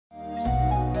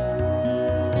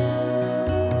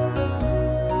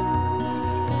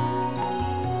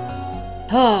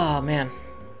Oh, man.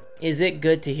 Is it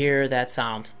good to hear that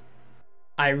sound?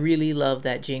 I really love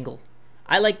that jingle.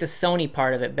 I like the Sony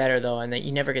part of it better, though, and that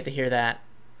you never get to hear that.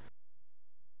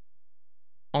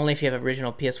 Only if you have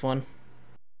original PS1.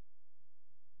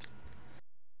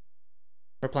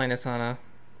 We're playing this on a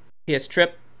PS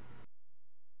Trip.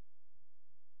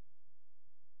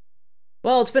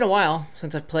 Well, it's been a while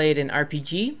since I've played an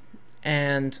RPG,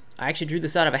 and I actually drew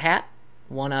this out of a hat.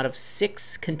 1 out of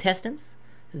 6 contestants.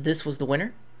 This was the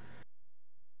winner,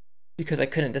 because I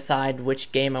couldn't decide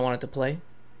which game I wanted to play.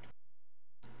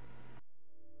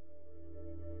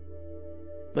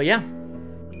 But yeah,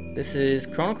 this is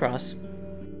Chrono Cross.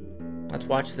 Let's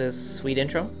watch this sweet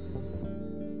intro.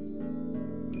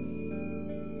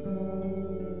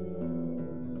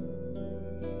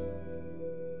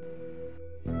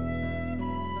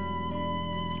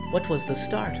 What was the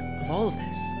start of all of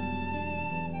this?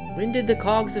 When did the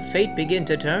cogs of fate begin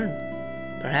to turn?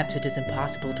 Perhaps it is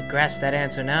impossible to grasp that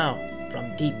answer now,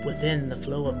 from deep within the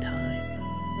flow of time.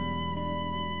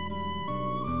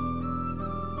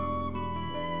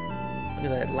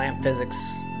 Look at that lamp physics,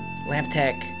 lamp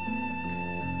tech.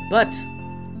 But,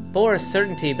 for a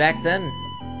certainty back then,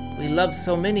 we loved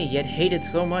so many yet hated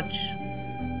so much.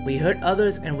 We hurt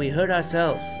others and we hurt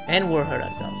ourselves, and were hurt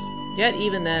ourselves. Yet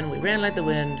even then, we ran like the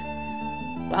wind,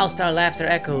 whilst our laughter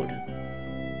echoed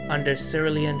under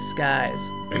cerulean skies.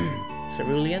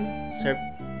 Cerulean?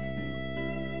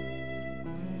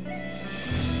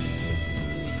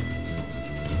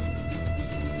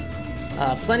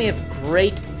 Plenty of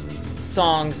great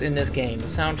songs in this game. The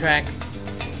soundtrack,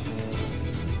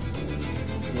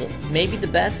 maybe the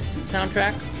best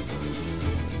soundtrack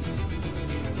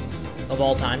of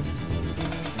all times.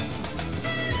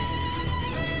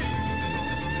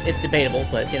 It's debatable,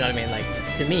 but you know what I mean, like,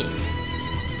 to me.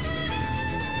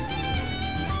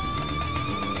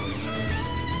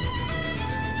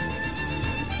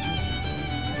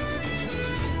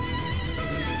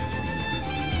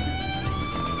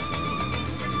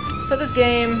 So this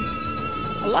game,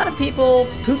 a lot of people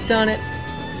pooped on it,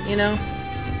 you know,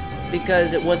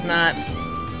 because it was not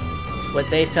what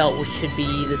they felt should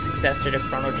be the successor to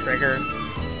Chrono Trigger.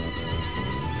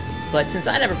 But since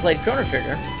I never played Chrono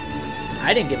Trigger,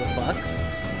 I didn't give a fuck.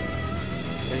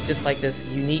 It was just like this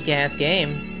unique-ass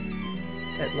game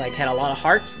that like had a lot of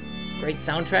heart, great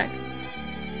soundtrack,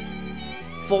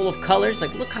 full of colors.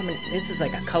 Like, look how many, this is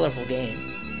like a colorful game.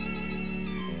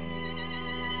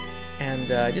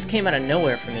 And it just came out of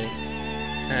nowhere for me.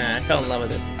 I fell in love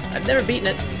with it. I've never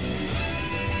beaten it.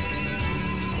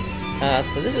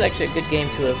 So this is actually a good game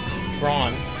to have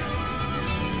drawn,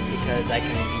 because I can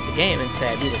beat the game and say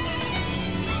I beat it.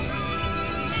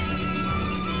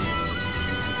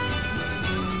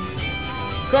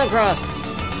 Chrono Cross!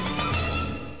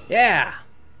 Yeah!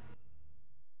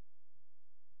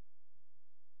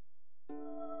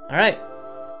 Alright.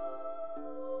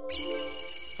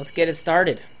 Let's get it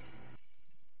started.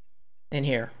 In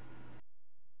here.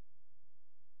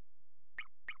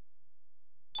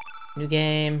 New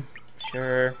game.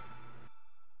 Sure.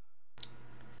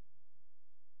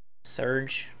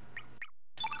 Surge.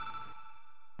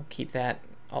 I'll keep that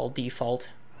all default.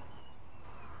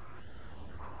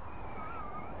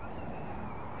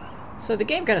 So the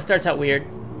game kind of starts out weird.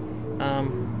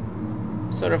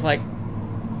 Sort of like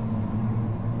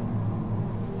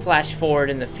flash forward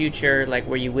in the future, like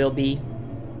where you will be.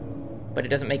 But it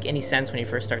doesn't make any sense when you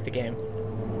first start the game.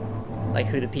 Like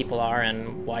who the people are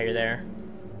and why you're there.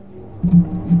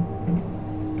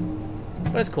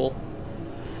 But it's cool.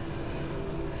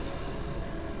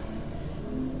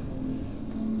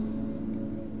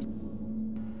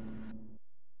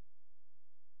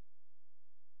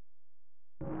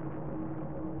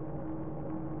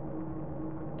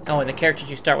 Oh, and the characters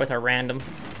you start with are random.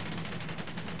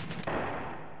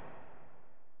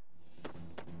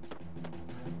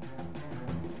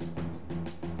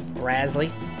 Razzly.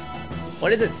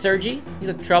 What is it, Sergi? You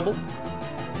look troubled.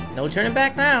 No turning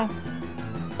back now.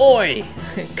 Oi!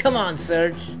 Come on,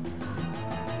 Serge.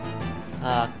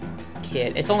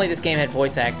 Kid. If only this game had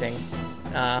voice acting.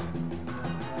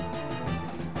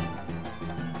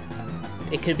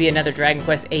 It could be another Dragon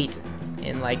Quest VIII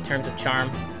in, like, terms of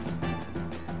charm.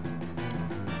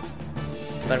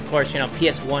 But of course, you know,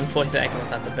 PS1 voice acting was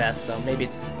not the best, so maybe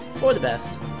it's for the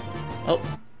best. Oh,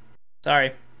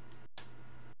 sorry.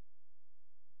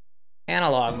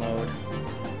 Analog mode.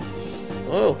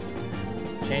 Whoa.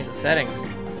 Change the settings.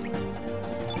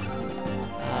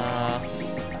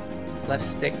 Left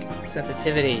stick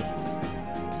sensitivity.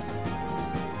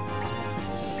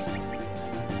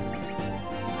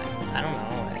 I don't know.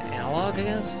 Analog, I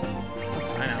guess?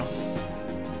 I know.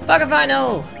 Fuck if I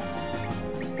know!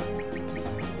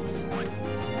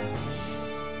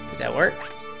 that work?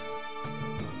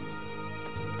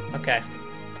 Okay.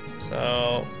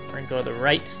 So, we're gonna go to the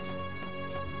right.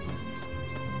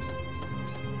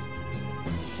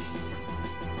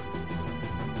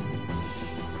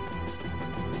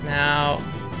 Now,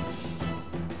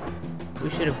 we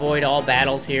should avoid all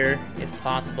battles here, if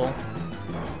possible,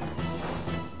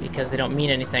 because they don't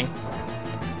mean anything.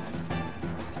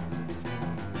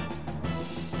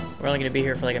 We're only gonna be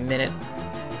here for like a minute.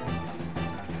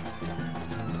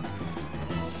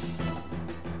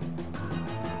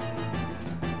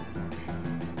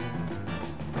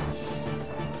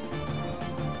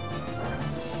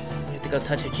 We have to go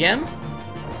touch a gem,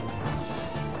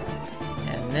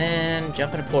 and then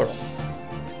jump in a portal.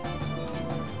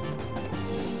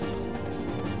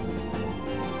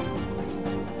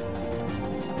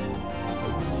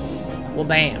 Well,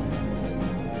 bam.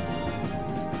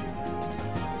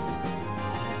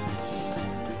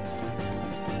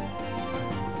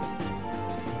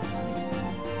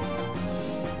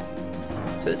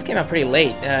 So this came out pretty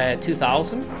late,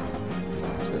 2000. So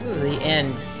this was the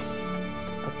end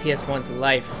of PS1's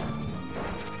life.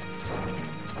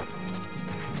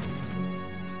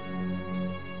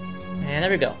 And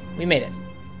there we go. We made it.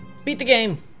 Beat the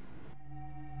game.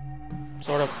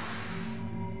 Sort of.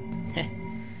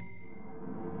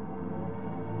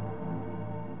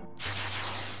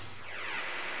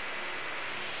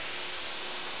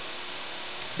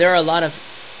 There are a lot of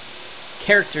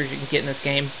characters you can get in this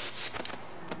game.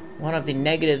 One of the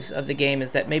negatives of the game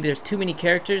is that maybe there's too many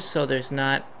characters, so there's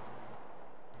not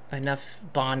enough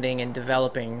bonding and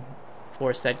developing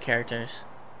for said characters.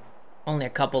 Only a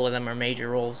couple of them are major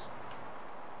roles.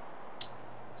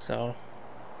 So,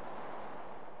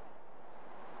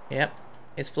 yep,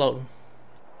 it's floating.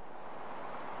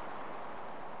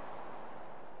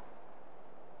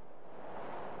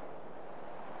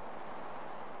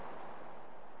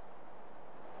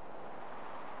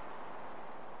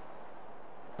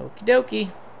 Okie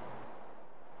dokie.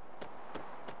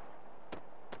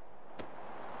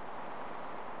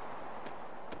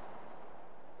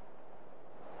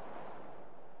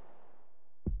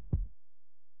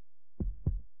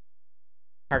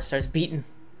 Heart starts beating.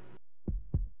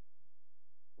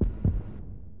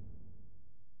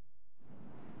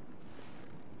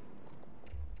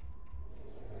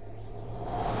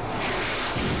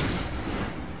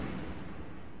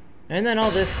 And then all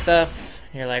this stuff,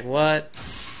 you're like, what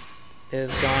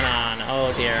is going on?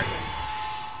 Oh dear.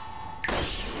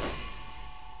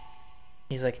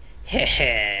 He's like, heh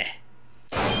heh.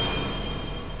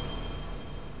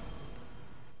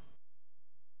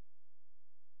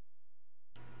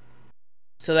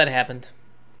 So that happened.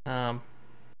 Now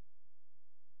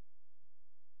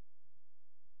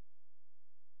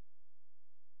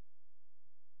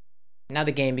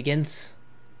the game begins.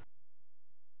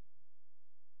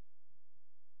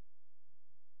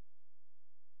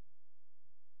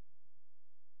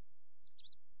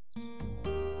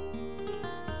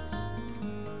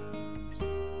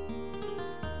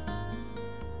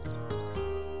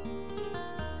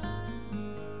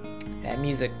 That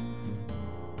music.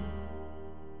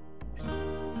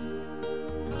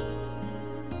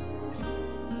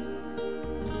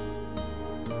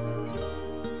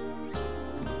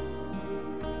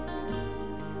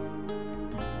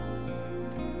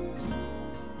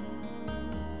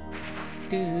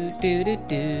 Do do do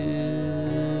do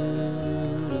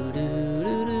do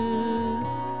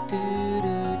do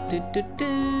do do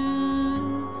do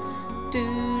do.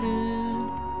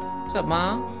 What's up,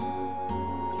 Mom?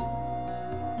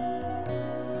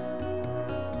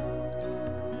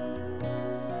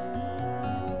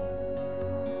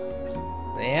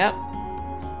 Yep.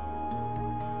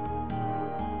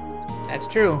 That's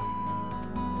true.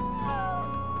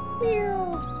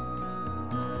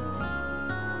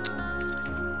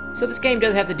 So this game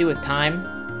does have to do with time,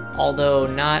 although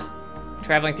not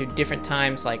traveling through different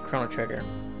times like Chrono Trigger.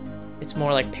 It's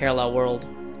more like parallel world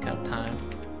kind of time.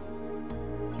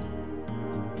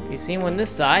 You seen one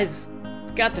this size?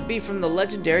 Got to be from the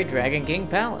legendary Dragon King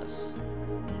Palace.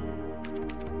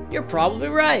 You're probably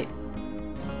right.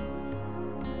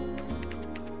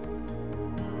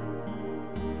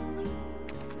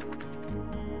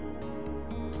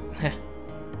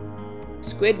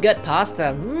 Squid gut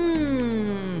pasta.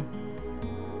 Mmm.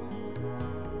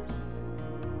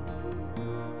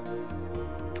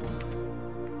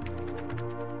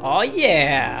 Oh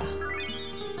yeah.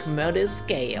 Komodo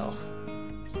scale.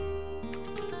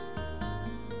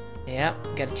 Yep,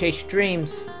 gotta chase your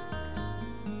dreams.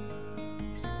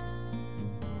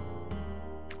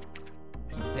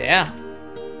 Yeah.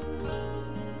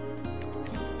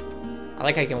 I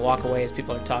like how you can walk away as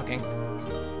people are talking.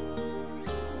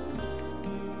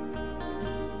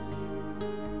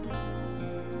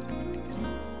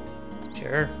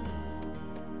 Sure.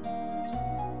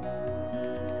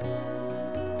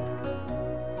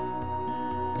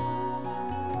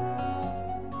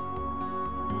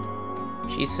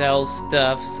 She sells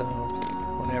stuff, so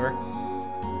whatever.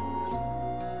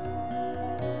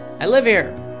 I live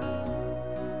here.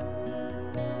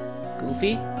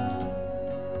 Goofy?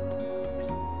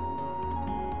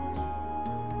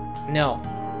 No,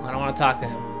 I don't want to talk to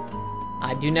him.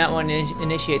 I do not want to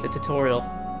initiate the tutorial.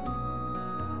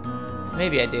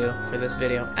 Maybe I do for this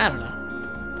video. I don't know.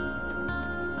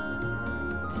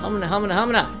 Humana, humana,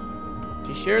 humana.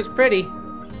 She sure is pretty.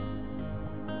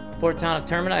 Port town of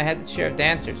Termina has its share of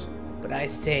dancers, but I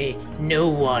say no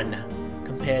one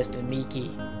compares to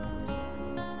Miki.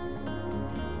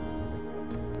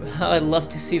 How I'd love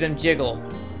to see them jiggle.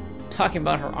 Talking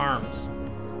about her arms.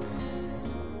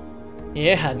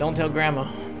 Yeah, don't tell Grandma.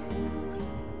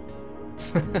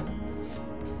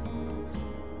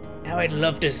 How I'd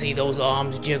love to see those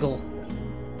arms jiggle.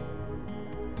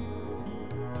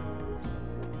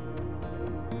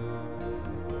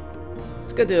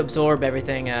 It's good to absorb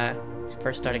everything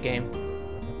first start a game.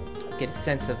 Get a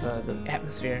sense of the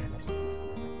atmosphere.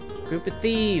 Group of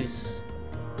thieves.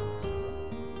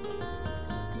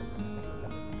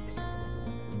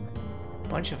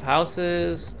 Bunch of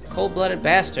houses. Cold-blooded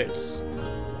bastards.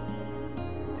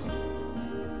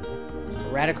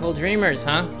 Radical dreamers,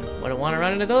 huh? Wouldn't want to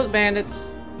run into those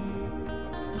bandits.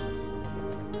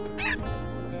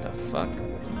 The fuck?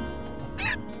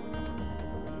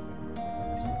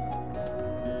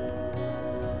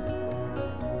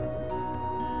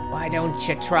 Why don't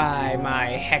you try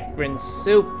my Heckran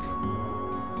soup?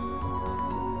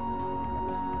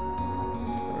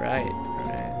 Right.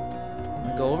 I'm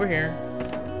gonna go over here.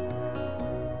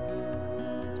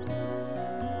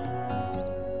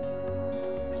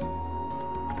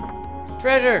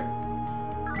 Treasure!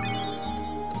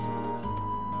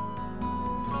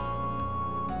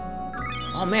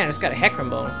 Oh man, it's got a Heckran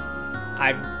bone.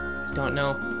 I don't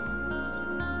know.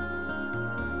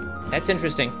 That's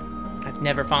interesting. I've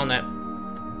never found that.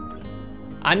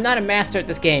 I'm not a master at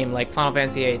this game like Final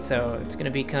Fantasy VIII, so it's gonna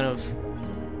be kind of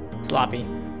sloppy.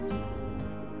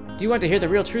 Do you want to hear the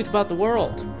real truth about the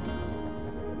world?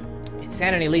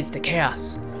 Insanity leads to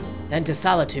chaos, then to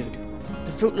solitude.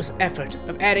 The fruitless effort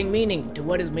of adding meaning to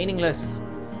what is meaningless.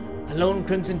 A lone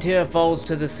crimson tear falls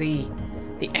to the sea.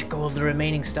 The echo of the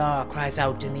remaining star cries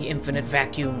out in the infinite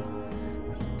vacuum.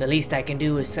 The least I can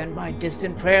do is send my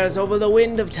distant prayers over the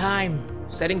wind of time,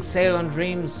 setting sail on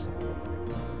dreams.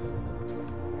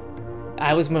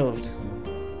 I was moved.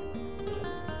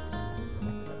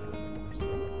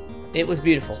 It was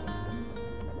beautiful.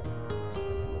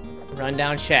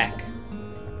 Rundown shack.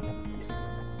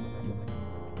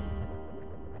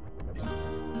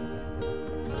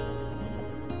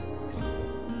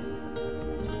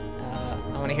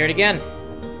 I want to hear it again.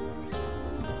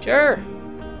 Sure.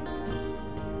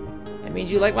 That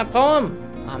means you like my poem.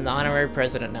 I'm the honorary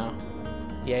president now.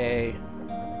 Yay.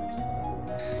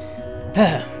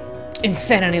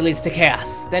 Insanity leads to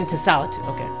chaos, then to solitude.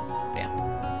 Okay, yeah.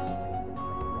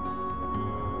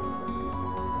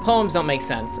 Poems don't make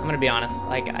sense. I'm gonna be honest.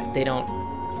 Like, they don't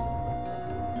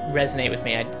resonate with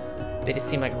me. They just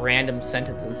seem like random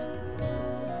sentences.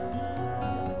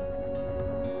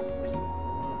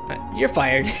 You're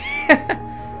fired.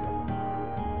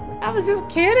 I was just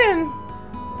kidding.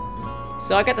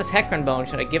 So I got this Heckran bone.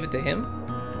 Should I give it to him?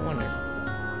 I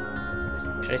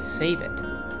wonder. Should I save it?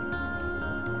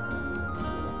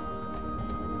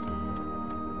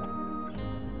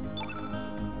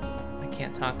 I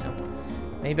can't talk to him.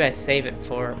 Maybe I save it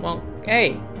for... Well,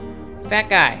 hey! Fat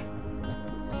guy!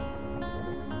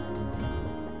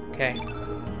 Okay.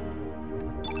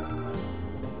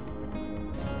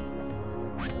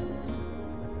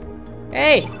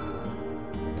 Hey!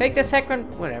 Take this Heckran...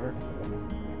 Whatever.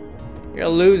 You're a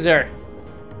loser.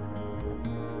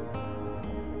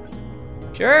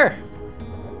 Sure.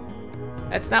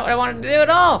 That's not what I wanted to do at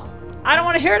all. I don't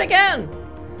want to hear it again.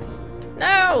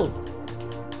 No.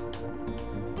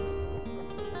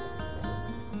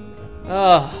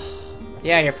 Oh.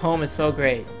 Yeah, your poem is so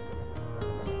great.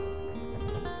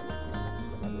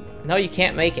 No, you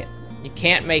can't make it. You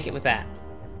can't make it with that.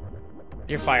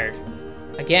 You're fired.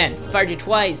 Again, fired you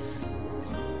twice.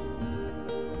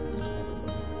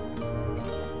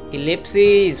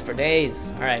 Ellipses for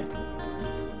days. Alright.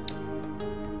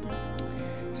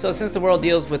 So since the world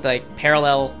deals with a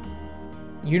parallel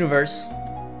universe,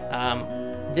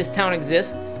 this town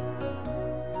exists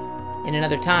in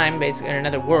another time, basically in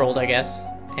another world, I guess,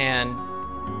 and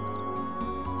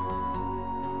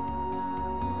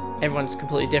everyone's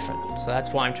completely different. So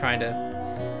that's why I'm trying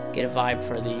to get a vibe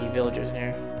for the villagers in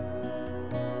here.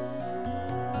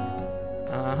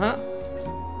 Uh-huh.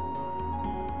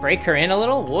 Break her in a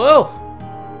little? Whoa!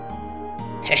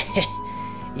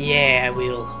 Yeah,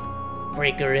 we'll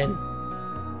break her in.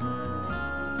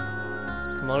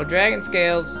 Komodo dragon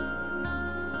scales.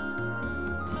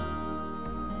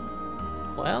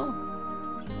 Well,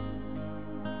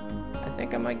 I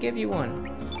think I might give you one.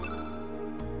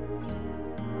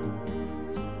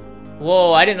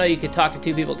 Whoa, I didn't know you could talk to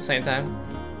two people at the same time.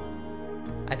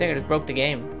 I think I just broke the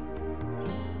game.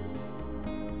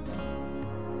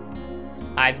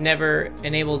 I've never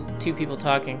enabled two people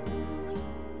talking.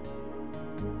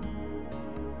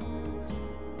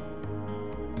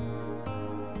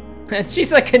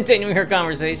 She's like continuing her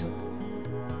conversation.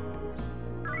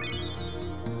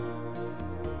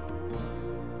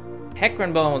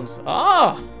 Hecarim bones.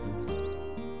 Oh!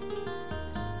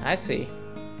 I see.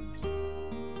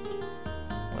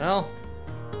 Well.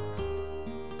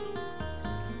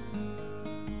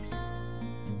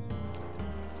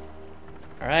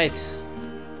 Alright.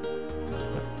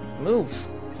 Move.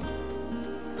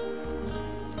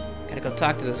 Gotta go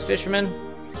talk to this fisherman.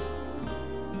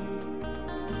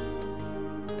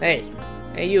 Hey.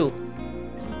 Hey, you.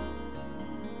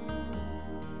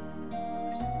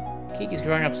 Kiki's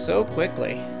growing up so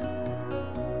quickly.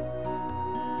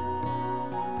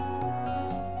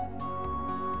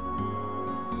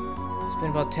 It's been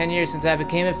about 10 years since I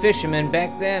became a fisherman.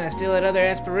 Back then, I still had other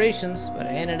aspirations, but I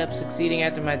ended up succeeding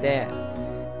after my dad.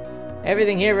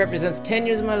 Everything here represents 10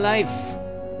 years of my life.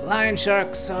 Lion,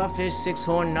 sharks, sawfish,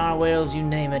 six-horned narwhals, you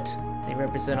name it. They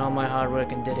represent all my hard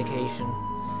work and dedication.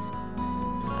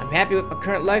 I'm happy with my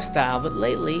current lifestyle, but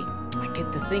lately, I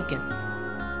get to thinking.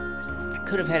 I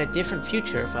could have had a different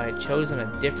future if I had chosen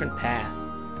a different path.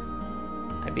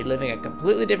 I'd be living a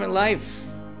completely different life.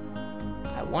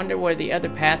 I wonder where the other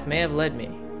path may have led me.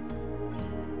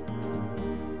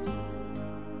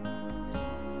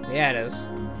 Yeah, it is.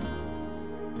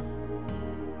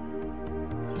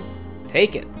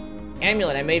 Take it.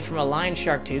 Amulet I made from a lion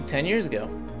shark tooth 10 years ago.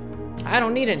 I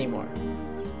don't need it anymore.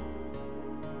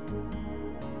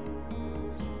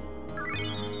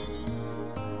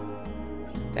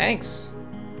 Thanks.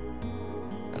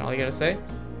 That all you gotta say?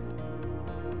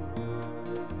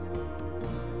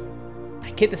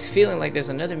 I get this feeling like there's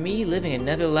another me living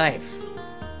another life.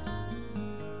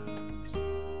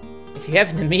 If you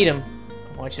happen to meet him,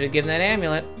 I want you to give him that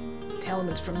amulet. Tell him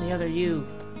it's from the other you.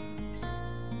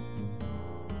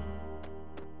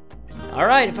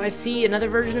 Alright, if I see another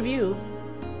version of you,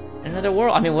 another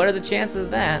world, I mean, what are the chances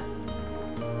of that?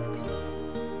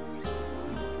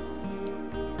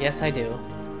 Yes, I do.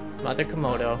 Mother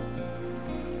Komodo.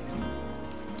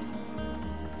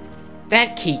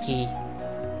 That Kiki.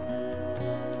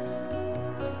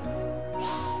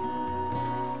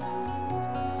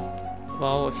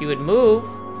 Well, if you would move.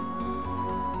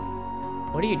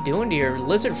 What are you doing to your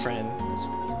lizard friend? It's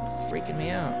freaking me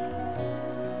out.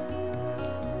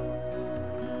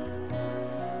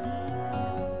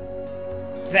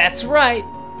 That's right!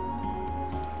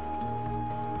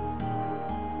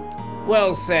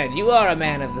 Well said, you are a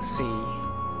man of the sea.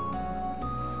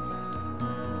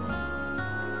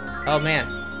 Oh man.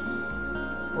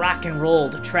 Rock and roll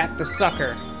to trap the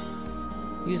sucker.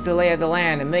 Use the lay of the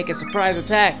land and make a surprise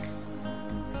attack.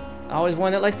 Always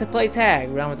one that likes to play tag.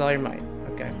 Run with all your might.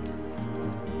 Okay.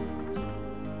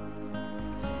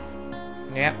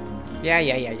 Yep.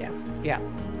 Yeah.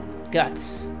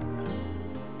 Guts.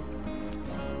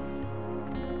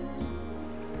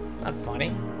 Not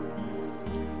funny.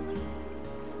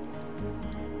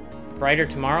 Brighter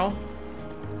tomorrow?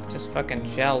 Just fucking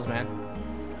shells, man.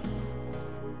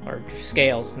 Or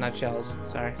scales, not shells.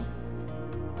 Sorry.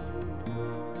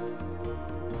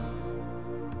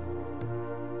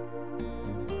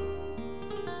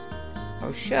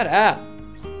 Oh, shut up.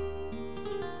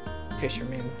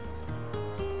 Fisherman.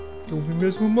 Don't be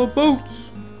messing with my boats.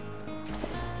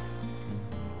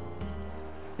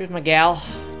 Here's my gal.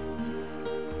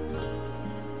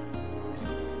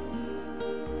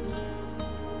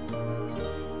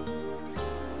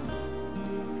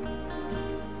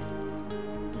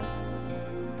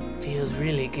 Feels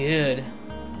really good.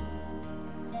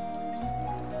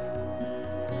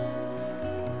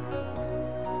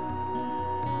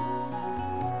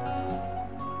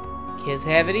 Kids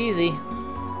have it easy.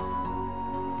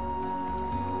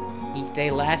 Each day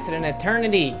lasted an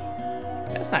eternity.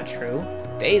 That's not true.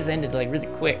 Days ended like really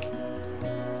quick.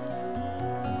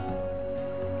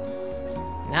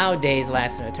 Now days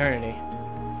last an eternity.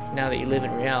 Now that you live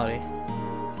in reality.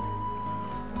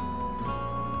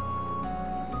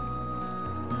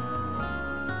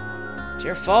 It's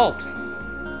your fault.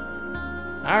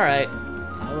 Alright.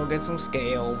 I'll go get some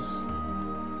scales.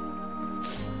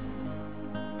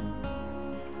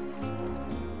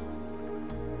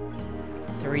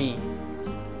 Three.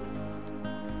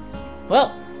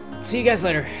 Well, see you guys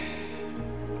later.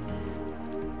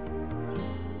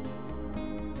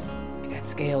 I got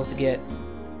scales to get.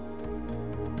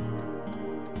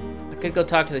 I could go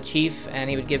talk to the chief and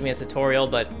he would give me a tutorial,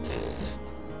 but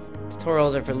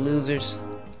tutorials are for losers.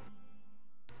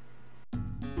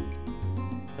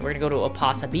 We're gonna go to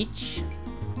Opasa Beach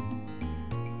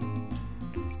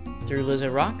through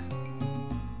Lizard Rock.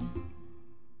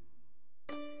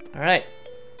 Alright.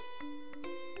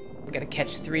 We gotta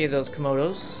catch 3 of those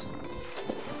Komodos.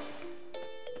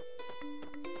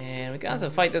 And we gotta also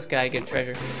fight this guy to get a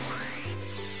treasure.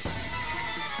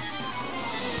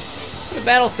 So the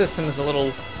battle system is a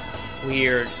little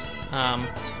weird.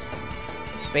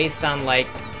 It's based on like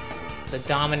the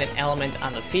dominant element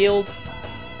on the field.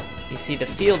 You see the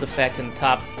field effect in the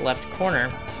top left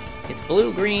corner. It's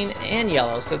blue, green, and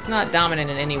yellow, so it's not dominant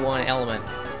in any one element.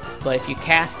 But if you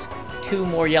cast 2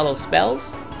 more yellow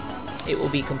spells, it will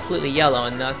be completely yellow,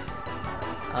 and thus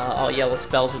all yellow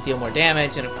spells will deal more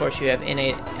damage. And of course you have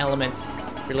innate elements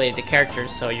related to characters,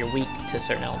 so you're weak to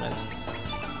certain elements.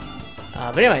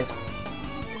 But anyways,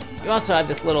 you also have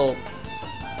this little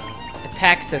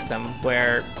attack system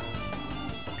where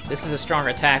this is a stronger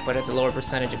attack, but has a lower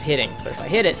percentage of hitting. But if I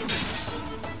hit it,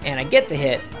 and I get the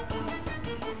hit,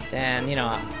 then, you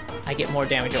know, I get more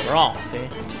damage overall, see?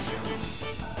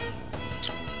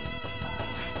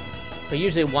 But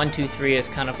usually 1, 2, 3 is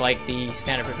kind of like the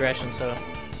standard progression, so...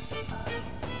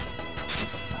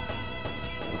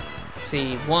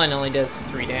 See, 1 only does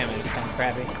 3 damage, it's kind of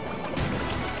crappy.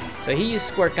 So he used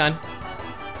Squirt Gun,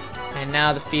 and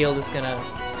now the field is gonna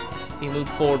be moved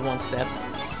forward 1 step.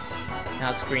 Now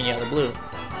it's green, yellow, blue.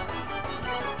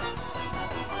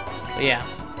 But yeah,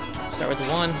 start with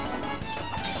the 1,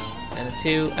 and the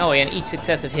 2. Oh, and each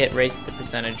successive hit raises the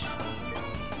percentage.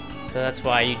 So that's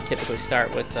why you typically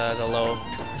start with the low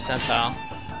percentile.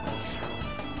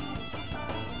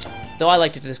 Though I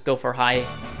like to just go for high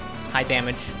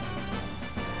damage,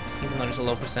 even though there's a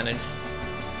low percentage.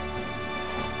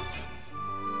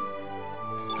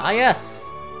 Ah, yes.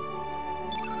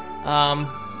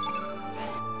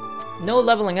 No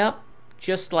leveling up,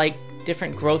 just like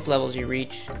different growth levels you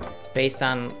reach based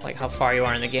on like how far you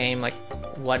are in the game. Like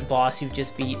what boss you've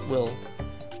just beat will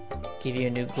give you a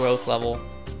new growth level.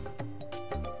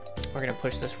 We're gonna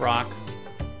push this rock.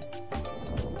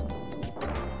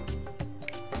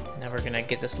 Now we're gonna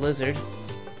get this lizard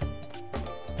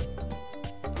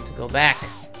to go back.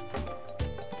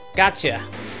 Gotcha!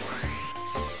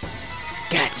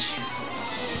 Gotcha!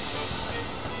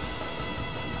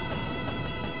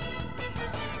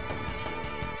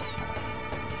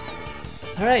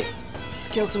 Alright, let's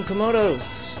kill some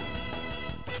Komodos.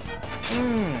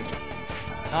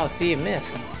 Oh, see, you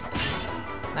missed.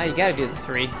 Now you gotta do the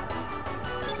 3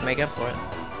 just to make up for it.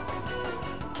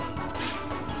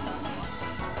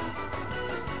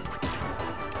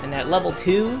 And that level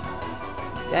 2,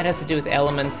 that has to do with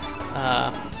elements.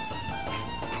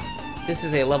 This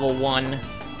is a level 1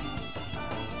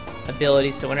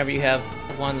 ability, so whenever you have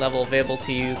 1 level available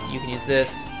to you, you can use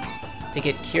this. To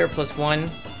get Cure +1,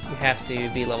 you have to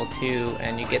be level 2,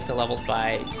 and you get the levels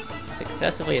by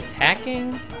successively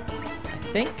attacking, I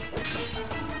think.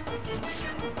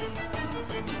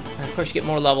 And of course you get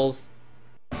more levels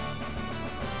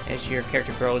as your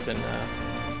character grows in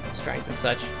strength and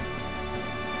such.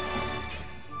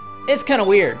 It's kind of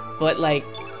weird, but like,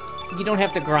 you don't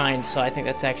have to grind, so I think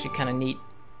that's actually kind of neat.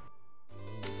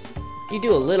 You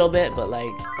do a little bit, but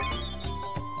like,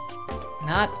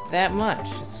 not that much.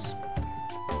 It's,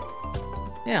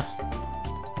 yeah,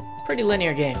 pretty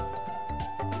linear game.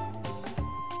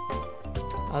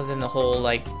 Other than the whole,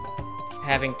 like,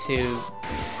 having to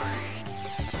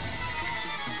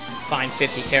find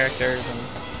 50 characters and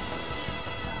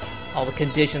all the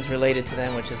conditions related to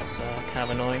them, which is kind of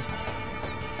annoying.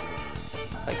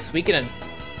 Like Suikoden.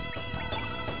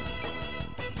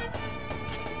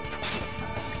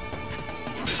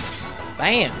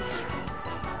 Bam!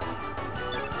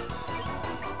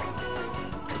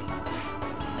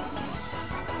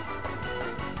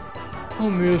 Oh,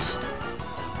 missed.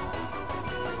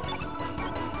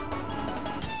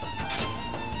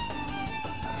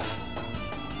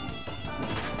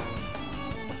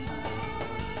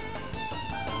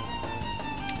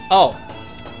 Oh.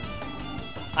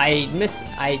 I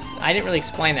didn't really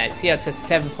explain that. See how it says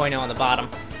 7.0 on the bottom?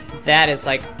 That is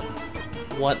like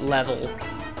what level.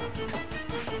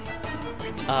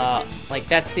 Like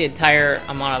that's the entire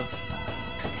amount of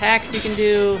attacks you can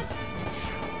do.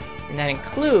 And that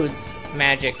includes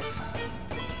magics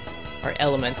or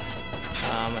elements.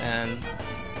 And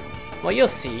well, you'll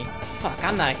see. Fuck,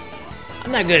 I'm not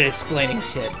good at explaining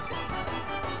shit.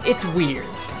 It's weird.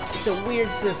 It's a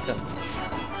weird system.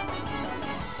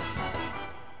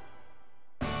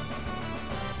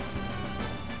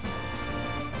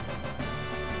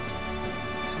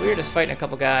 We're just fighting a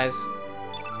couple guys,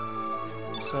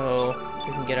 so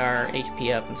we can get our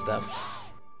HP up and stuff.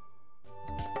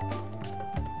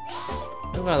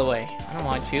 Move out of the way. I don't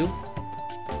want you.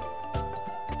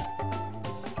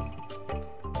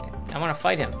 I want to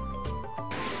fight him.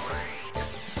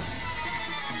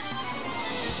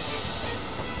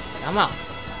 Come on.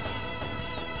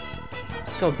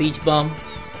 Let's go, beach bum.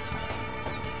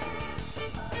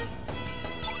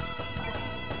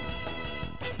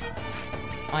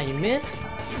 Oh, you missed?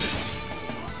 What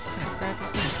kind of crap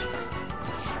is this?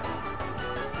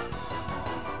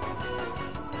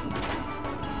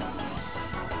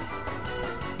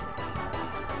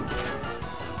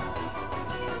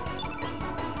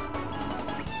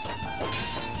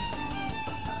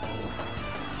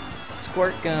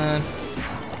 Squirt gun.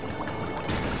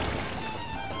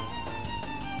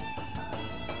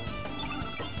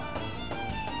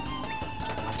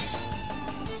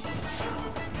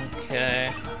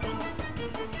 Okay.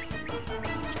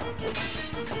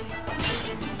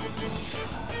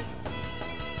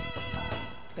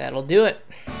 That'll do it.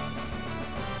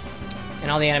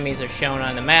 And all the enemies are shown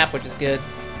on the map, which is good.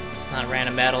 It's not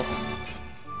random battles.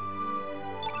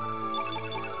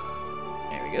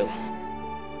 There we go.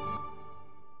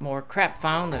 More crap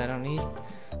found that I don't need.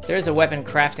 There is a weapon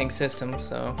crafting system,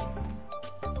 so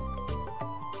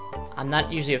I'm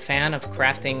not usually a fan of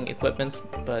crafting equipment,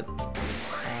 but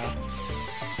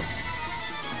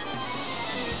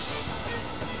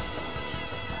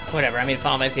whatever. I mean,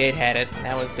 Final Fantasy VIII had it, and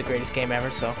that was the greatest game ever,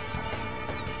 so.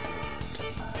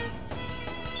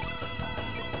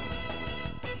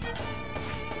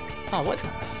 Oh, what?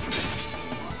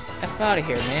 F out of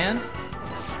here, man.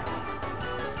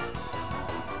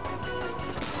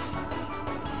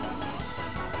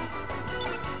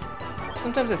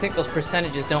 Sometimes I think those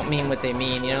percentages don't mean what they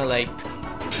mean, you know, like...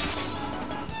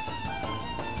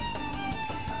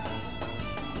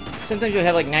 Sometimes you'll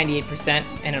have like 98%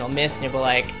 and it'll miss and you'll be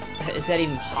like, is that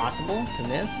even possible to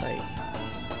miss? Like...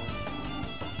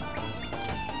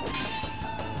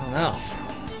 I don't know.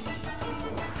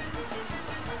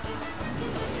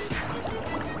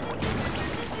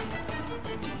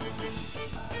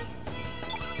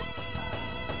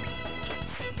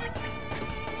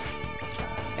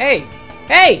 Hey!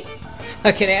 Hey!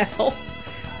 Fucking asshole.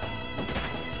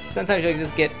 Sometimes you'll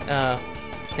just get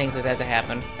things like that to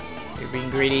happen. You're being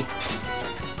greedy.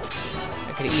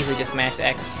 I could easily just mashed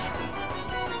X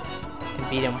and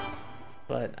beat him,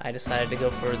 but I decided to go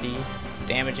for the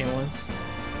damaging ones.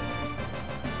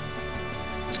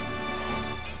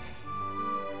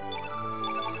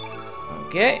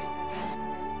 Okay.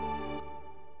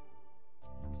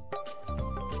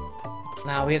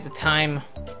 Now we have to time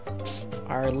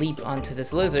our leap onto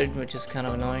this lizard, which is kind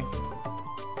of annoying.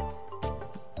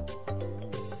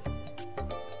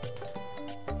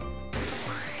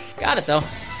 Got it though.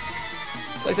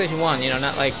 PlayStation 1, you know,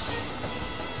 not like...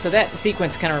 So that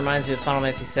sequence kind of reminds me of Final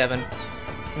Fantasy VII,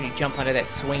 when you jump onto that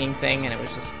swinging thing and it was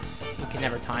just... you could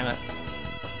never time it.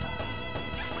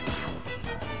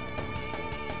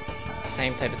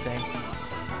 Same type of thing.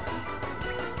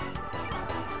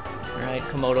 Alright,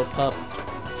 Komodo pup.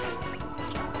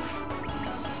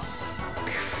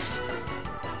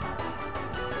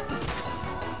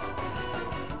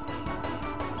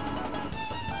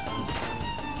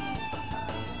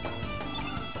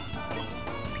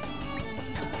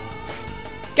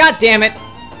 God damn it!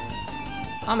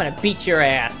 I'm gonna beat your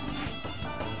ass.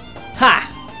 Ha!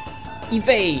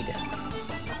 Evade!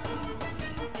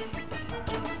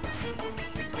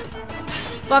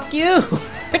 Fuck you!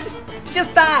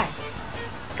 just die!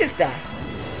 Just die.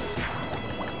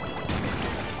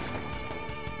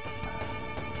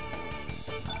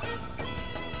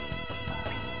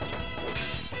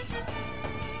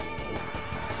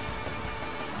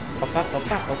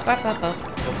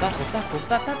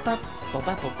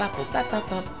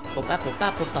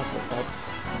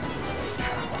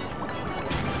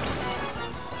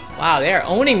 Wow, they're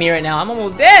owning me right now. I'm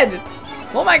almost dead.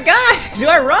 Oh my god! Do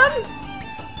I run?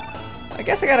 I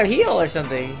guess I gotta heal or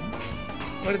something.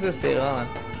 What does this do? Hold on.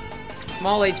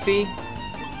 Small HP.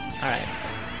 Alright.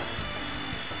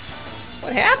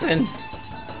 What happens?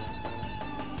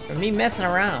 For me messing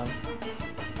around.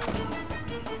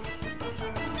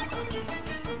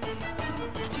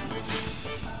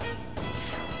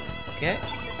 Okay.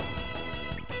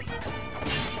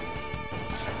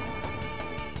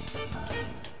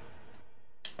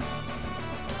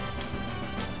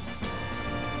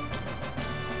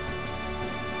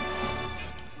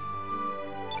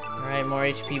 more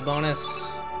HP bonus.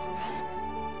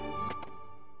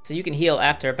 So you can heal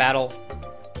after a battle,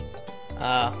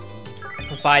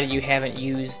 provided you haven't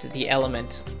used the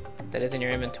element that is in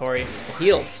your inventory. It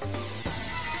heals.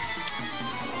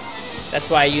 That's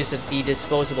why I used the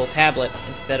disposable tablet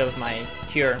instead of my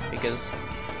cure, because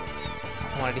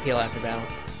I wanted to heal after battle.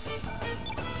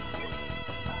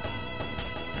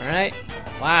 Alright.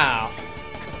 Wow.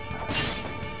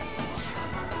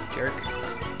 Jerk.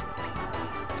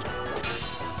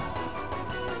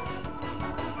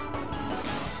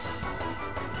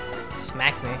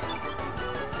 Smacked me.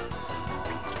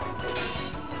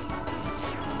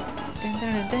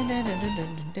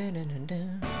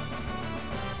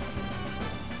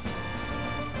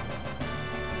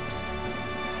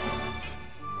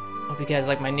 Hope you guys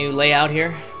like my new layout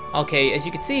here. Okay, as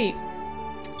you can see,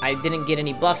 I didn't get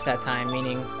any buffs that time,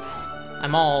 meaning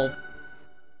I'm all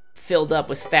filled up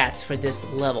with stats for this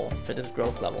level, for this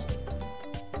growth level.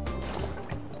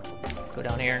 Go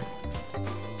down here.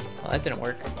 Well, that didn't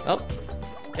work. Oh,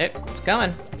 it's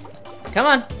coming. Come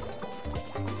on.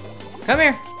 Come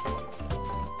here.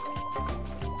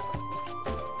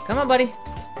 Come on, buddy.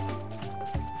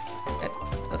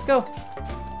 Let's go.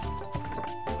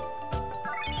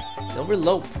 Silver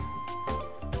Lope.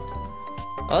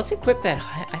 Oh, let's equip that.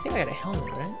 I think I got a helmet,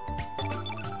 right?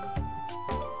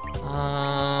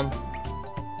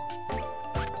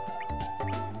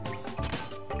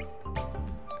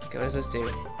 Okay, what does this do?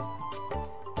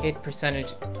 Hit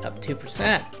percentage up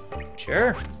 2%.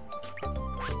 Sure.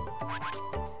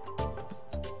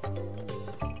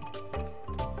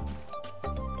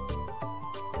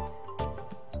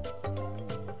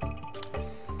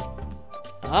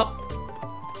 Up.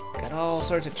 Got all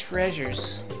sorts of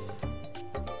treasures.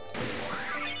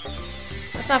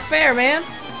 That's not fair, man.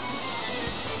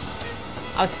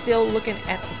 I was still looking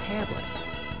at the tablet.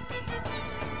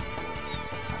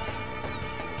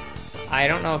 I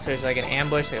don't know if there's like an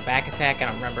ambush, like a back attack, I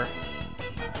don't remember.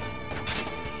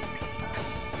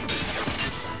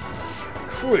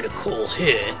 Critical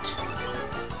hit.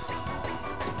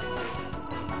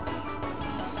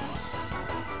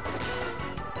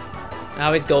 I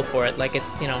always go for it, like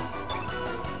it's, you know,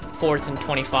 4th and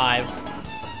 25.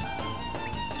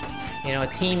 You know, a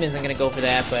team isn't gonna go for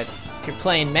that, but if you're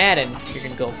playing Madden, you're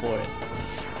gonna go for it.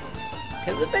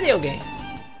 Because it's a video game.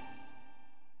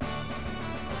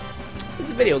 It's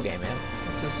a video game, man.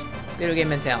 This is video game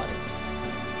mentality.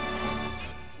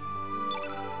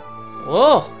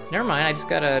 Whoa! Never mind, I just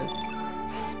gotta...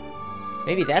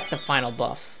 Maybe that's the final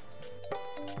buff.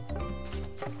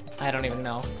 I don't even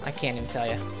know. I can't even tell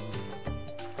you.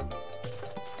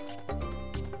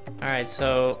 Alright,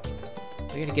 so...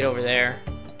 we gotta get over there.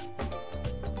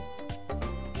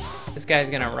 This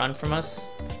guy's gonna run from us.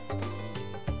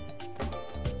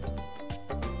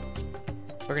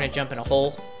 We're gonna jump in a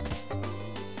hole.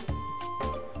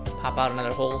 Pop out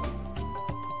another hole.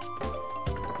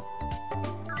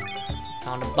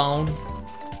 Found a bone.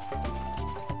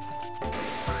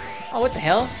 Oh, what the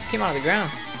hell? Came out of the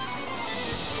ground.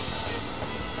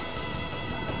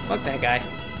 Fuck that guy.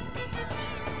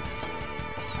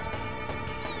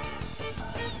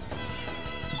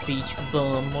 Beach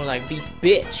bum. More like beach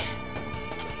bitch.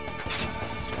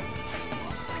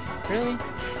 Really?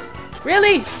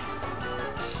 Really?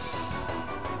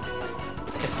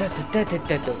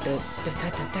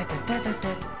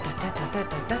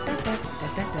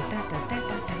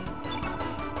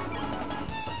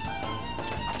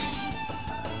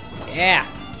 Yeah.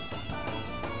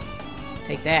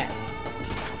 Take that.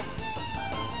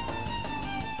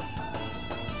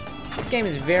 This game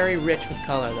is very rich with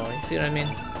color, though. You see what I mean?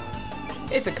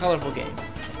 It's a colorful game.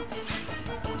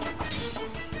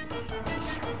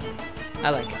 I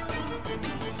like it.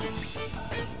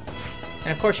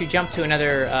 And of course, you jump to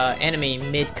another enemy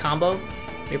mid-combo,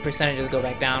 your percentages go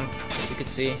back down, as you can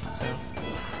see. So.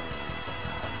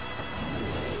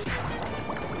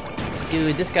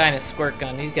 Dude, this guy in a squirt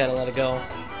gun, he's gotta let it go.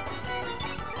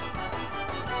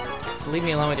 Just leave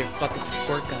me alone with your fucking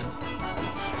squirt gun.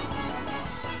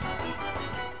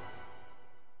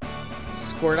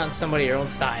 Squirt on somebody your own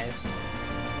size.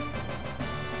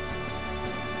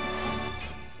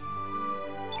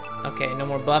 Okay, no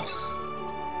more buffs.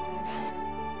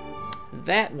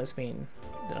 That must mean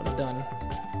that I'm done.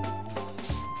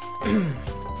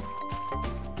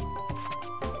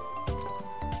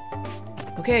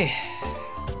 Okay,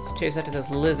 let's chase after this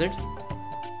lizard.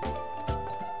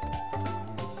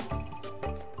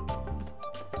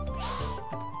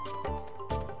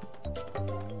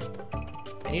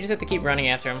 And you just have to keep running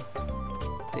after him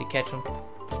until you catch him.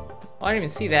 Oh, I didn't even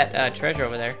see that treasure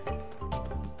over there.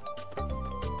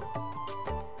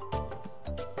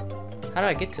 How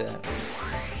do I get to that?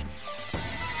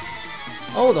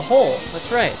 Oh, the hole.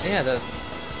 That's right. Yeah,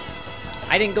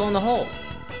 I didn't go in the hole.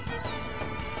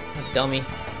 I'm a dummy.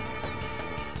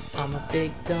 I'm a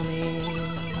big dummy.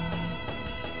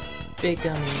 Big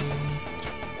dummy.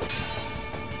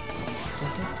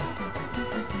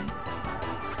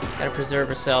 Gotta preserve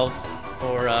herself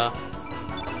for, a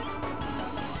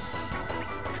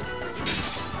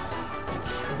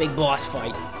big boss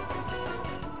fight.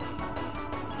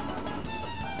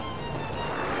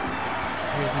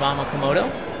 Here's Mama Komodo.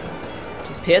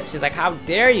 She's pissed. She's like, how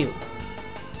dare you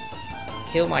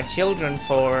kill my children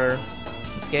for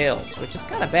some scales, which is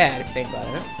kind of bad if you think about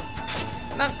it.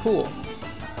 That's not cool.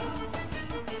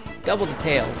 Double the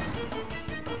tails.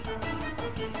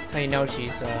 That's how you know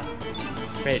she's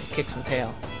ready to kick some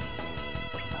tail.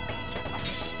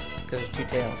 Because there's 2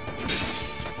 tails.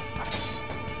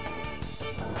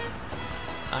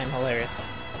 I'm hilarious.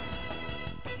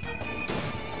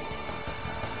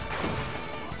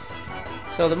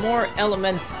 So the more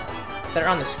elements that are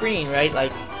on the screen, right?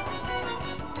 Like,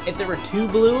 if there were 2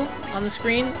 blue on the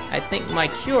screen, I think my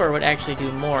cure would actually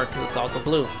do more because it's also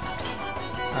blue.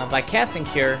 By casting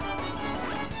cure,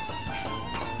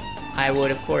 I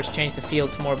would, of course, change the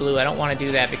field to more blue. I don't want to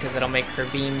do that because that'll make her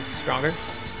beams stronger.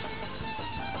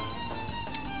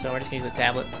 So we're just going to use the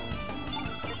tablet.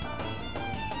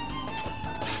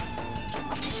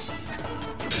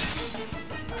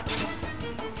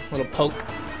 Little poke.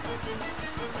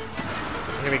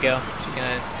 Here we go. She's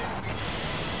gonna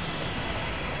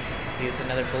use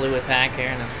another blue attack here,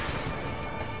 and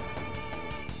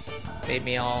it's made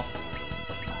me all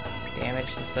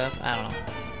damaged and stuff. I don't know.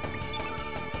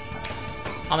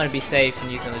 I'm gonna be safe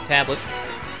and using the tablet.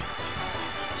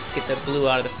 Get the blue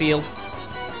out of the field.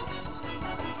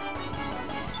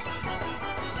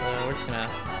 So we're just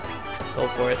gonna go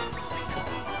for it.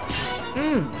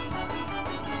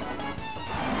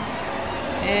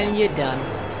 And you're done.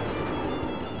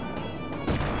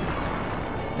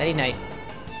 Nighty night.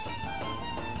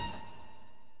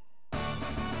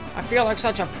 I feel like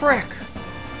such a prick.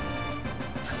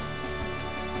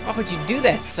 Why would you do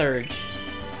that, Surge?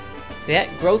 See that?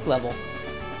 Growth level.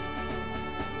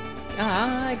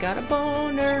 I got a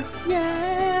boner.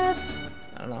 Yes!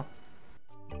 I don't know.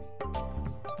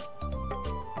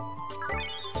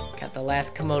 Got the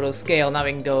last Komodo scale. Now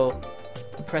we can go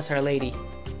impress our lady.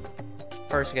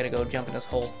 First, we gotta go jump in this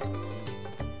hole.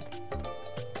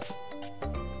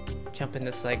 Jump in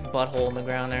this, like, butthole in the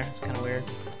ground there. It's kind of weird.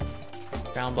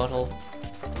 Brown butthole.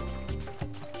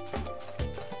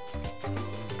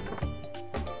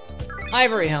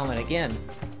 Ivory helmet again.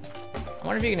 I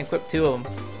wonder if you can equip 2 of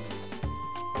them.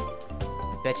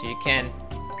 Bet you can.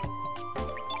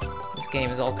 This game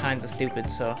is all kinds of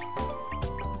stupid, so.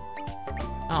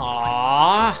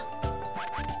 Aww.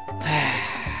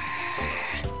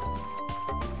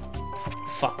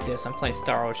 Fuck this, I'm playing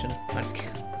Star Ocean. I'm just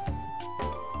kidding.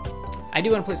 I do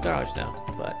want to play Star Ocean now,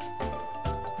 but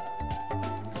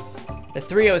the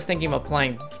 3 I was thinking about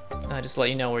playing, just to let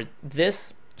you know, were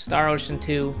this, Star Ocean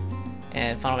 2,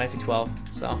 and Final Fantasy 12.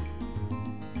 So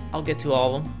I'll get to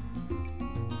all of them.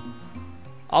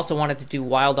 Also wanted to do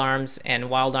Wild Arms and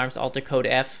Wild Arms Alter Code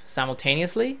F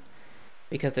simultaneously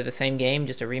because they're the same game,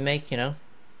 just a remake, you know,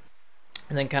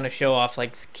 and then kind of show off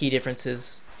like key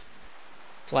differences,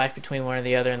 flash between one or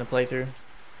the other in the playthrough,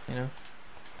 you know.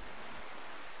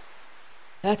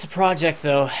 That's a project,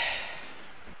 though.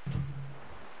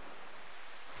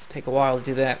 Take a while to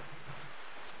do that.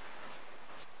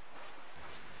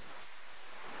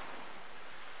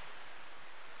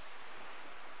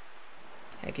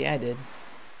 Heck yeah, I did.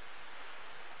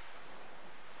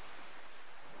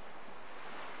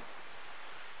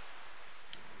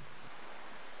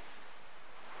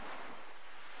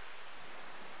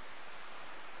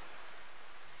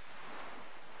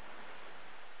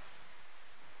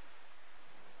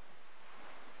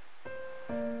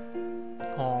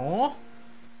 Aww.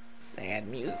 Sad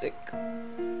music.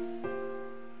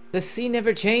 The sea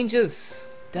never changes,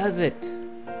 does it?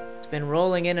 It's been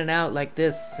rolling in and out like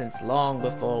this since long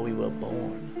before we were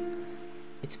born.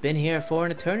 It's been here for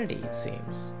an eternity, it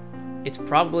seems. It's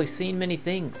probably seen many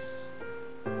things,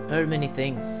 heard many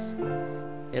things.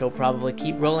 It'll probably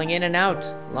keep rolling in and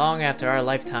out long after our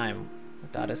lifetime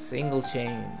without a single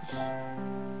change.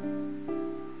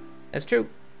 That's true.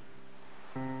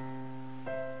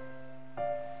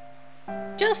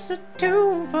 Just the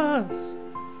 2 of us.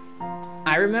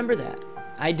 I remember that.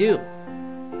 I do.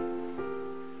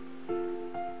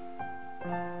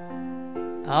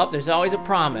 Oh, there's always a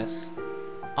promise.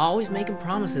 Always making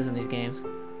promises in these games.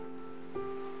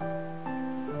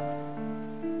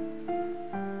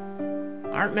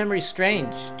 Aren't memories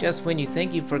strange? Just when you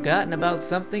think you've forgotten about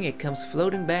something, it comes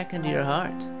floating back into your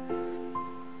heart.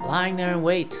 Lying there and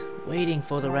waiting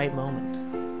for the right moment.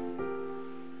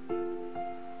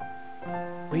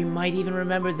 We might even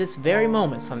remember this very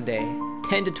moment someday.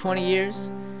 10 to 20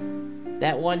 years.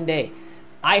 That one day.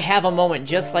 I have a moment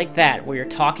just like that, where you're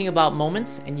talking about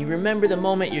moments, and you remember the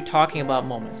moment you're talking about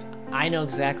moments. I know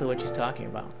exactly what she's talking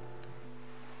about.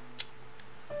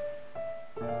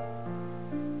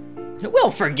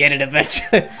 We'll forget it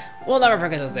eventually. We'll never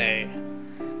forget this day.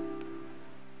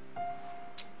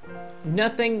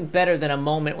 Nothing better than a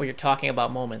moment where you're talking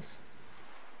about moments.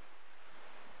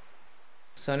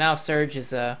 So now Serge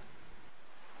is,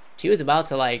 she was about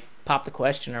to, like, pop the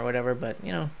question or whatever, but,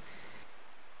 you know,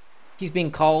 he's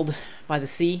being called by the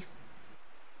sea.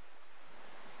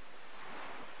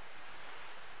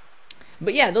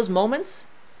 But yeah, those moments,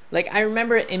 like, I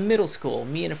remember in middle school,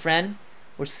 me and a friend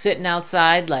were sitting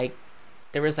outside, like,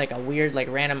 there was, like, a weird, like,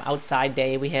 random outside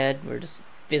day we had. We were just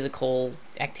physical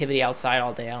activity outside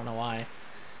all day. I don't know why.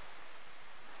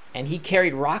 And he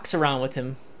carried rocks around with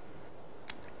him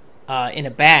in a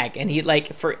bag. And he,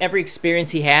 like, for every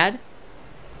experience he had,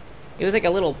 it was like a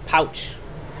little pouch.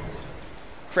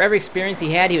 For every experience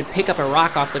he had, he would pick up a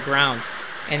rock off the ground.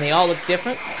 And they all looked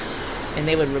different. And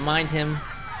they would remind him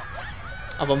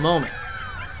of a moment.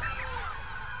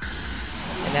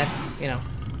 And that's, you know,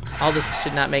 all this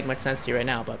should not make much sense to you right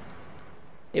now, but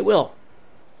it will.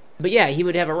 But yeah, he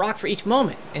would have a rock for each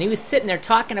moment. And he was sitting there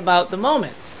talking about the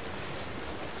moments.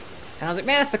 And I was like,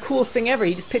 man, that's the coolest thing ever.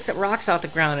 He just picks up rocks off the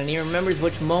ground and he remembers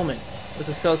which moment was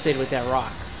associated with that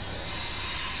rock.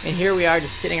 And here we are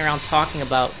just sitting around talking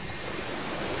about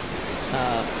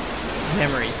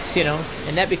memories, you know?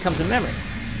 And that becomes a memory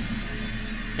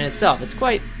in itself. It's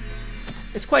quite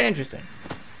interesting.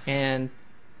 And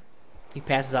he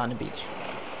passes out on the beach.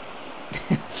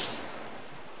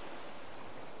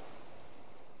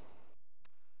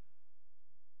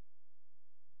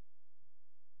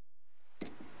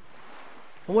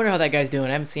 I wonder how that guy's doing.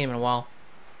 I haven't seen him in a while.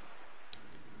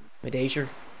 Mid-Asia.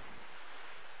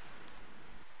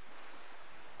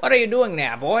 What are you doing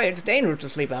there, boy? It's dangerous to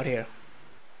sleep out here.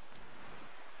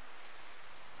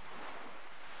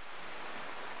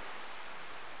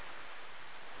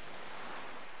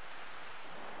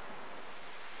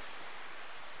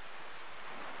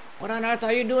 What on earth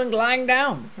are you doing lying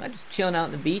down? I'm just chilling out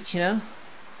on the beach, you know?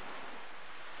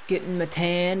 Getting my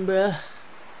tan, bruh.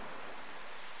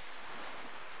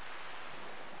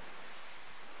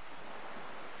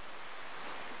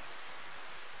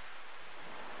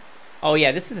 Oh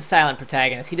yeah, this is a silent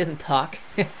protagonist. He doesn't talk.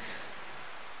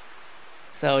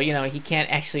 So, you know, he can't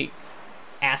actually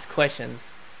ask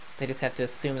questions. They just have to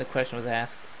assume the question was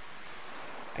asked.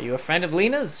 Are you a friend of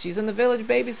Lena's? She's in the village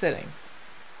babysitting.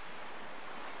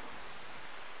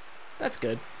 That's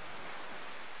good.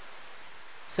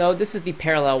 So this is the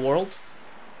parallel world.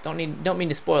 Don't mean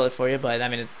to spoil it for you, but I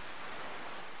mean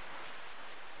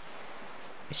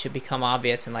it should become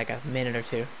obvious in like a minute or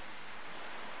two.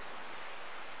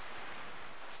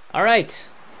 All right.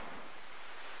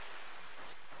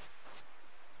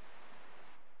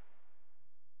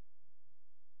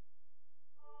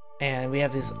 And we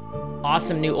have this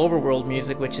awesome new overworld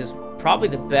music, which is probably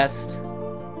the best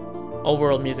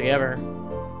overworld music ever.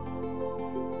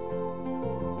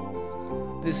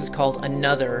 This is called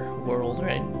Another World,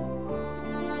 right?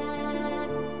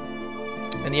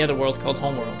 And the other world's called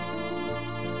Homeworld.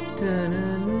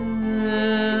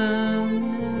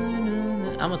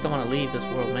 I almost don't want to leave this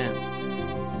world, man.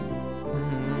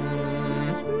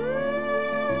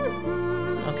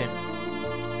 Okay.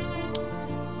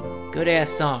 Good ass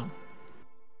song.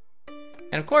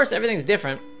 And of course, everything's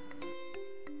different.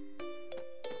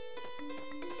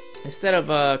 Instead of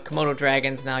Komodo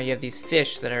dragons, now you have these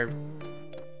fish that are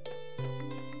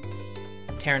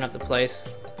tearing up the place.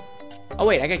 Oh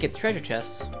wait, I gotta get treasure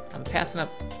chests. I'm passing up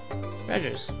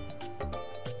treasures.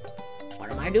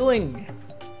 What am I doing?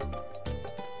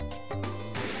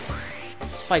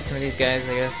 Let's fight some of these guys,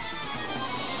 I guess.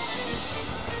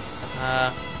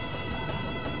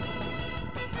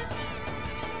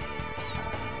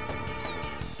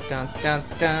 Dun dun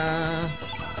dun.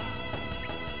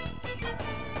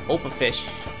 Opa fish.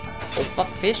 Opa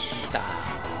fish.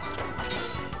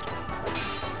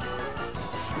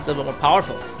 He's a little bit more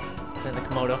powerful than the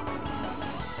Komodo.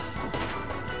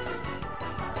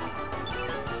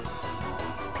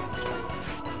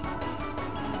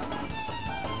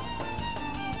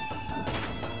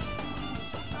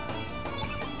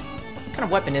 What kind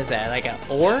of weapon is that? Like an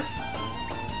ore?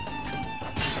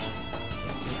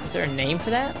 Is there a name for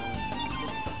that?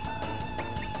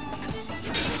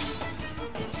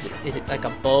 Is it like a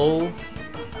bow?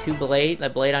 Two blade, a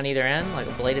blade on either end? Like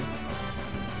a bladed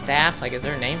staff? Like, is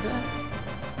there a name for that?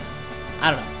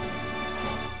 I don't know.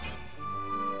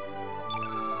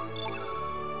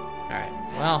 Alright,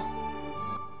 well.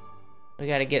 We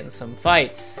gotta get in some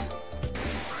fights.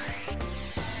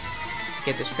 To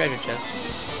get this treasure chest.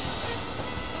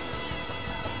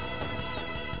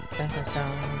 Dun, dun,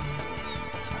 dun.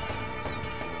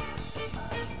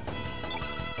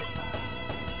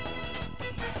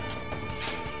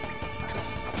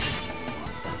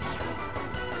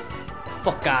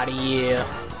 Fuck out of here.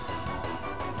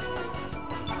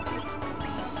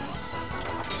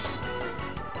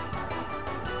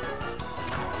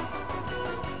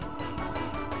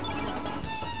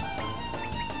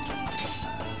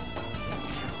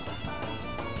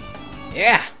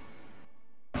 Yeah.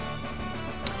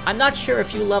 I'm not sure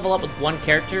if you level up with one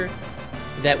character,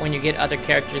 that when you get other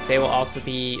characters, they will also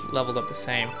be leveled up the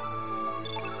same.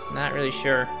 Not really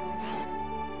sure,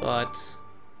 but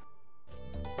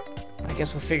I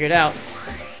guess we'll figure it out.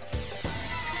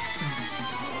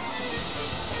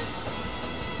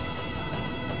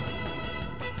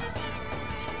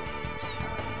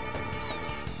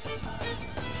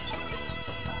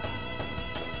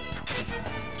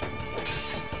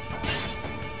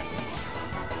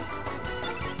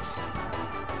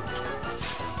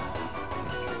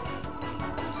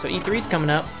 So E3's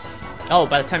coming up. Oh,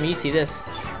 by the time you see this,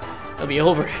 it'll be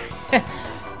over.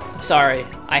 I'm sorry,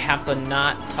 I have to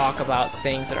not talk about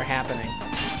things that are happening.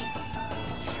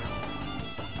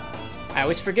 I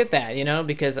always forget that, you know,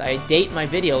 because I date my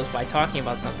videos by talking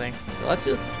about something. So let's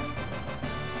just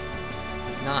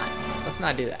let's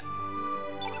not do that.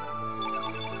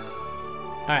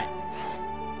 Alright.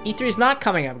 E3's not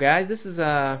coming up, guys. This is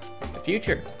the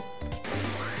future.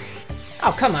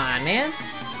 Oh, come on, man.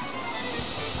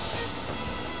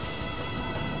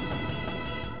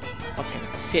 Fucking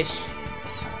fish.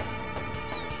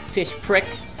 Fish prick.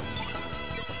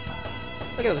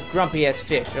 Look at those grumpy ass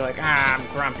fish. They're like, ah, I'm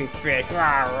grumpy fish.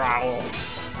 Rah, rah.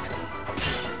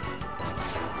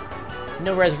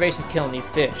 No reservations killing these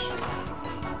fish.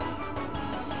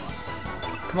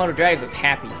 Komodo dragons look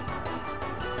happy.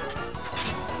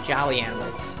 Jolly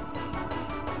animals.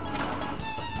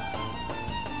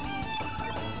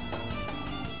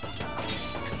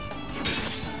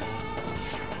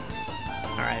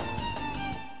 Alright.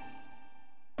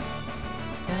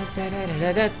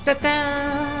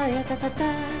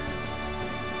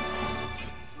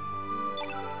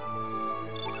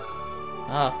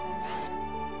 Oh.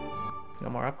 No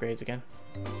more upgrades again.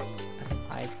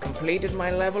 I've completed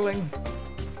my leveling.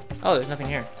 Oh, there's nothing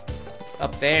here.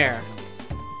 Up there.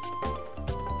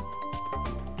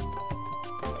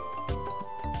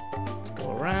 Let's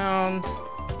go around.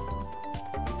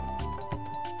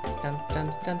 Dun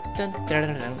dun dun dun dun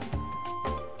dun dun.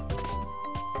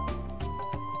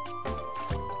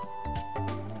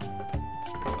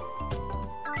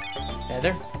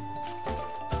 Feather.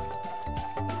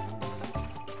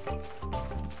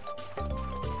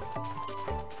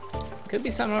 Could be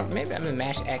something. Maybe I'm gonna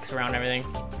mash X around everything.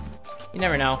 You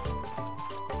never know.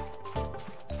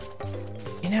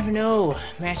 You never know.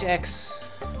 Mash X.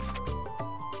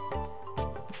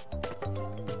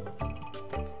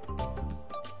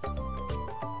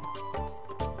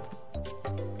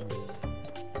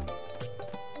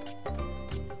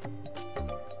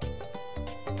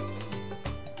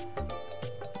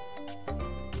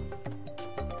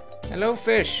 Hello,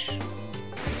 fish.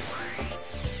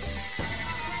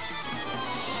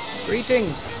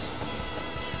 Greetings.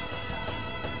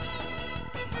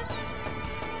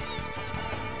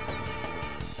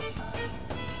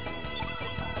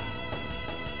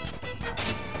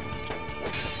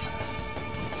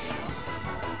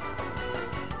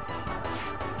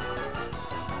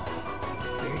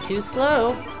 You're too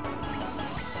slow.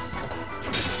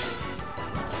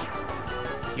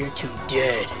 You're too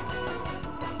dead.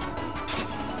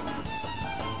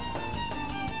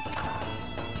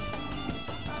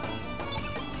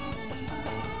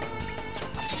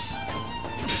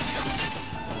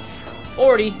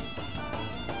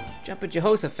 Jump at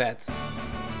Jehoshaphat's.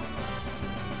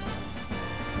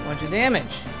 Bunch of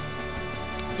damage.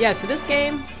 Yeah, so this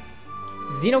game,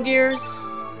 Xenogears,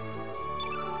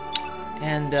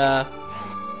 and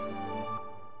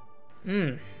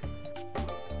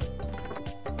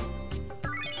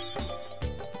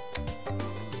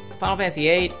Final Fantasy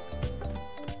VIII.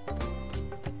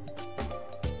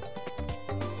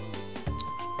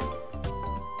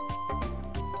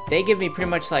 They give me pretty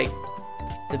much like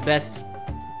the best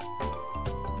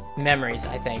memories,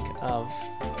 I think, of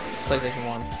PlayStation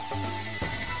 1.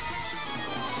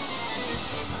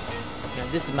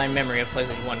 this is my memory of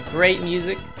PlayStation 1. Great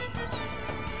music.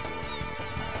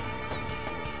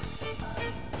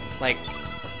 Like,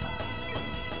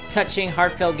 touching,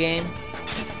 heartfelt game.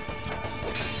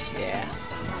 Yeah.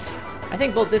 I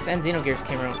think both this and Xenogears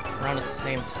came around the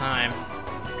same time.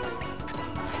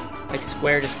 Like,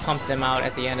 Square just pumped them out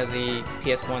at the end of the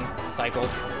PS1 cycle.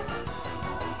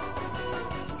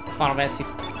 Final Fantasy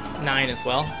 9 as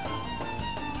well.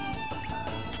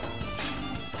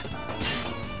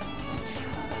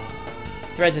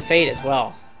 Threads of Fate as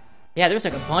well. Yeah, there's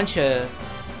like a bunch of...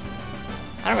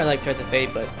 I don't really like Threads of Fate,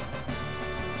 but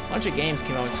a bunch of games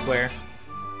came out with Square.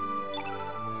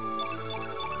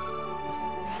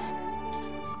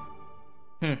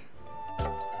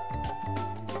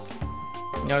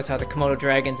 Notice how the Komodo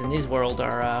dragons in this world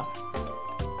are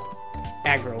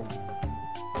aggro.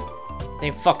 They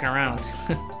ain't fucking around.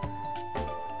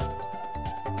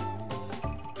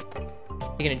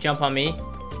 You gonna jump on me?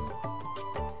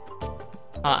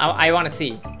 I want to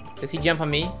see. Does he jump on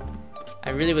me? I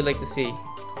really would like to see.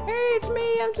 Hey, it's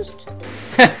me. I'm just...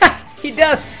 He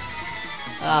does!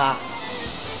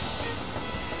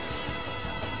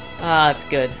 That's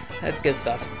good. That's good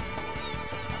stuff.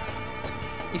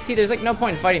 You see, there's like no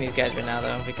point in fighting these guys right now,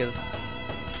 though, because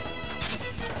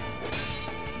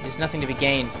there's nothing to be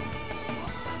gained.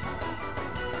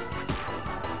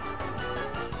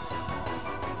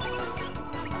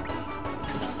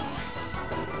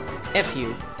 F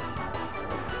you.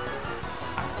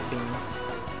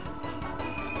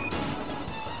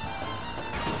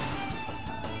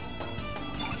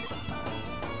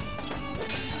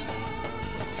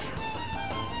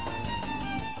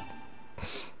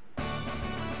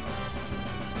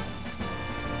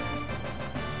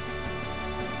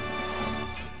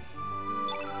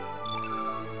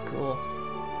 Cool.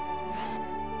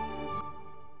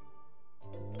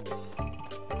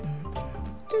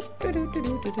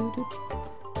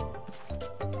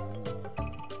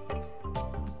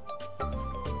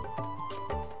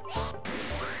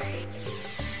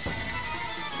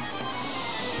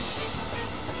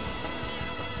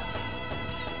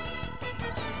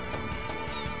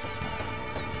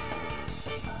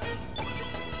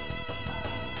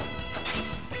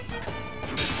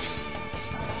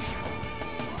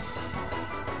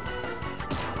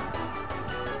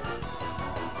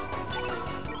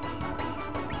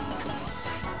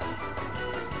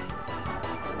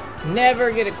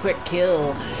 Never get a quick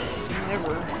kill.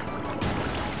 Never.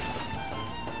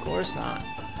 Of course not.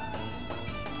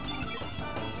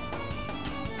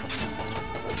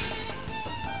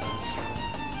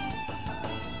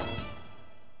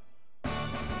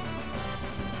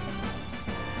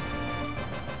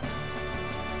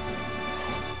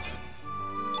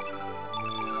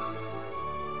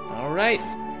 All right.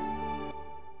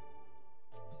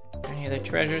 Any other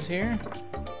treasures here?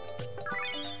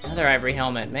 Another ivory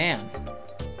helmet, man.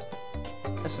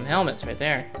 There's some helmets right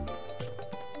there.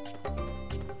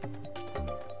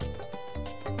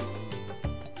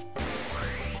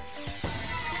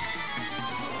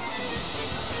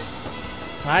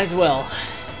 Might as well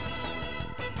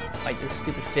fight this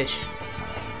stupid fish.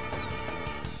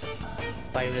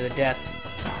 Fight it to the death.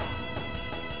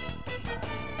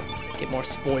 Get more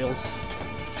spoils.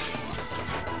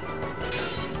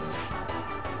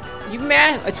 You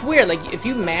mash, it's weird, like, if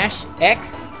you mash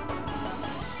X,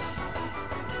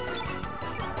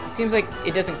 it seems like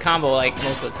it doesn't combo, like,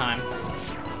 most of the time.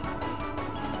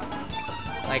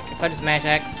 Like, if I just mash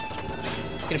X,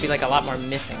 it's gonna be, like, a lot more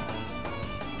missing.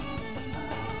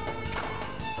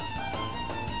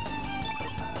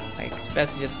 Like, it's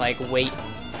best to just, like, wait.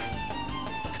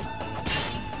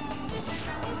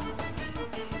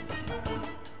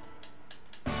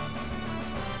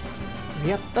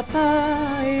 Yeah,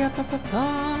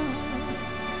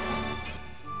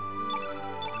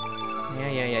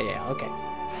 okay.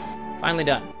 Finally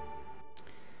done.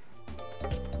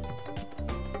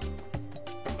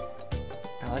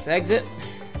 Now let's exit.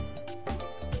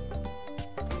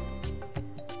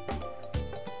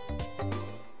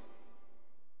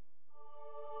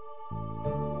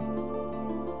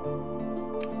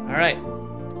 Alright.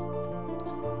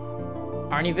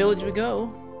 Arnie Village we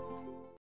go.